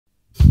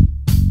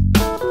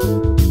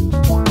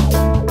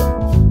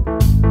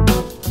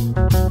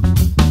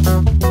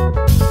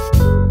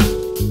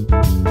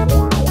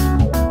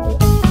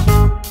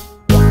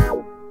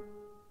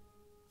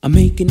I'm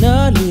making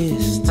a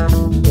list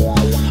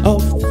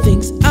of the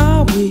things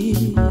I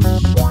wish.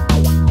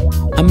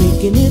 I'm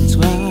making it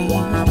twice.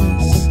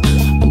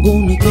 I'm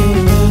gonna get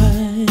it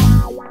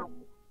right.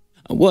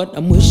 What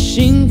I'm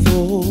wishing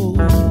for,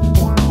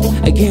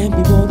 I can't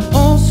be bought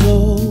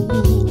also,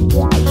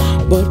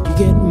 but you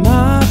get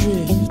my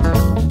drift.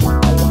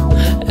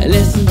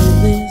 Listen to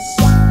this,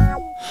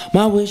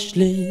 my wish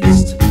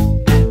list.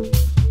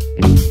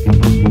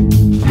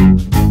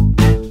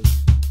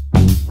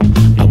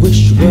 I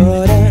wish you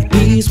were at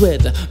peace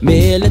with the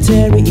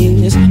military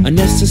is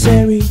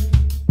unnecessary.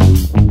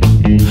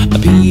 A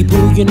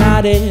people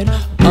united,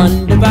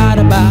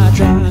 undivided by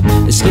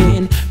tribe,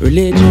 skin,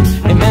 religion.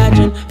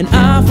 Imagine an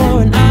eye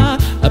for an eye,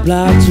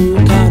 applied to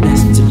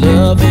kindness, to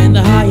love in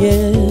the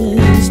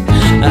highest.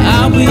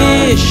 I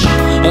wish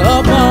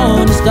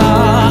upon a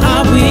star,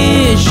 I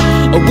wish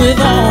with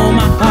all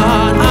my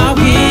heart, I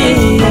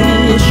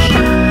wish,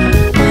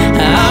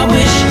 I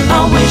wish,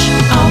 I wish,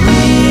 I wish.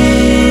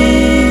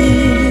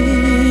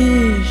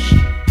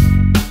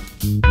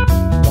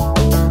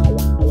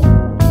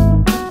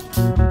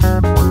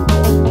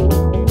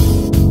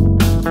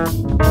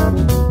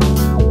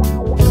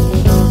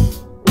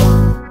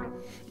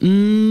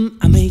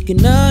 I'm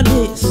making a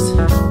list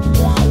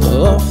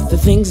of the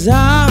things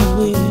I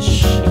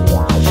wish,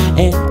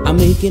 and I'm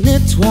making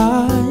it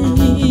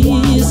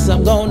twice.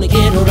 I'm gonna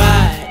get it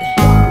right.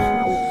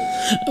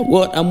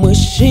 What I'm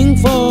wishing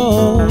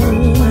for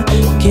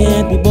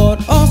can't be bought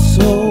or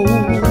sold,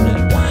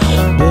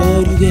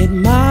 but you get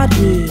my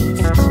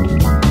drift.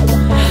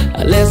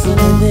 Listen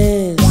to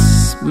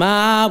this,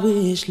 my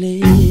wish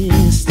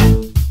list.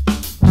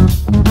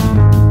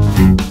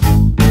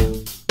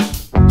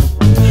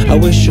 I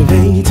wish a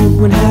way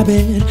to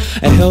inhabit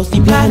a healthy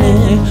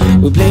planet.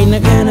 We're playing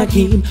again, I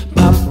keep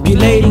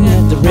populating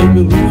at the rate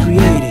we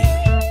recreated.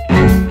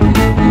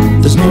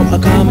 There's no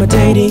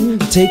accommodating,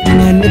 the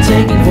taking and the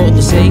taking for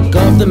the sake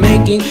of the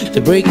making,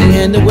 the breaking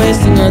and the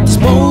wasting. A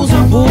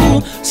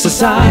disposable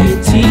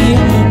society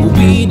will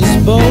be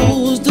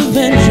disposed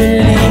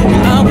eventually.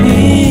 I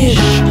wish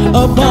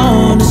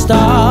upon a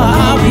star,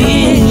 I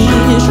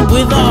wish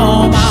with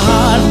all my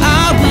heart,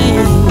 I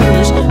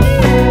wish,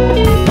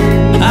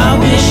 I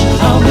wish,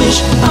 I wish,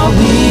 I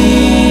wish.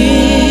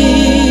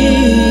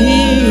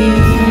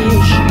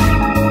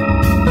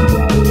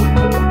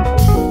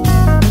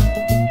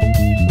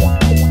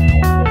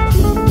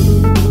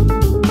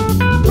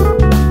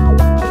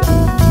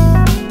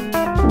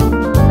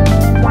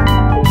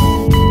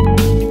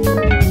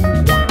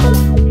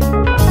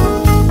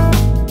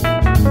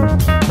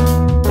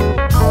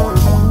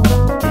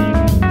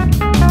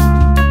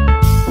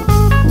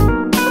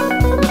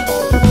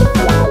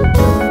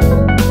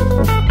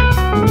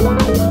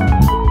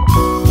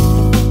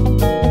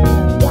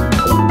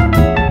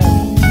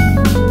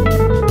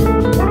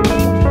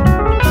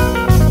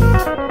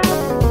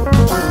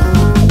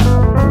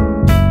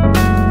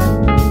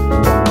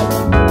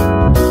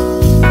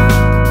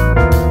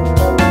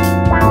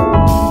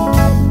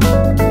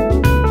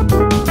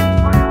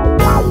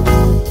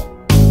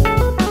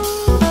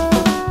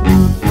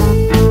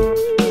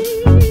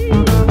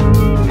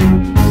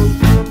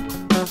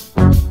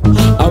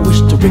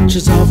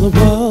 Riches of the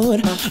world,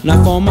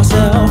 not for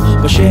myself,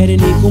 but shared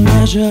in equal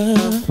measure.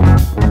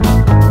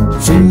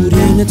 Food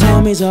in the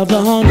tummies of the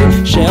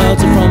hungry,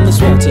 shelter from the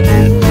swelter,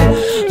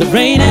 the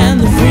rain and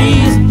the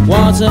freeze,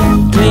 water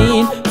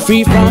clean,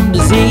 free from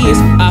disease,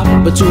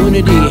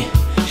 opportunity,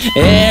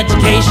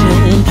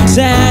 education,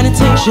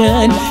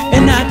 sanitation,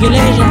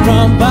 inoculation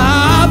from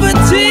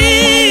poverty.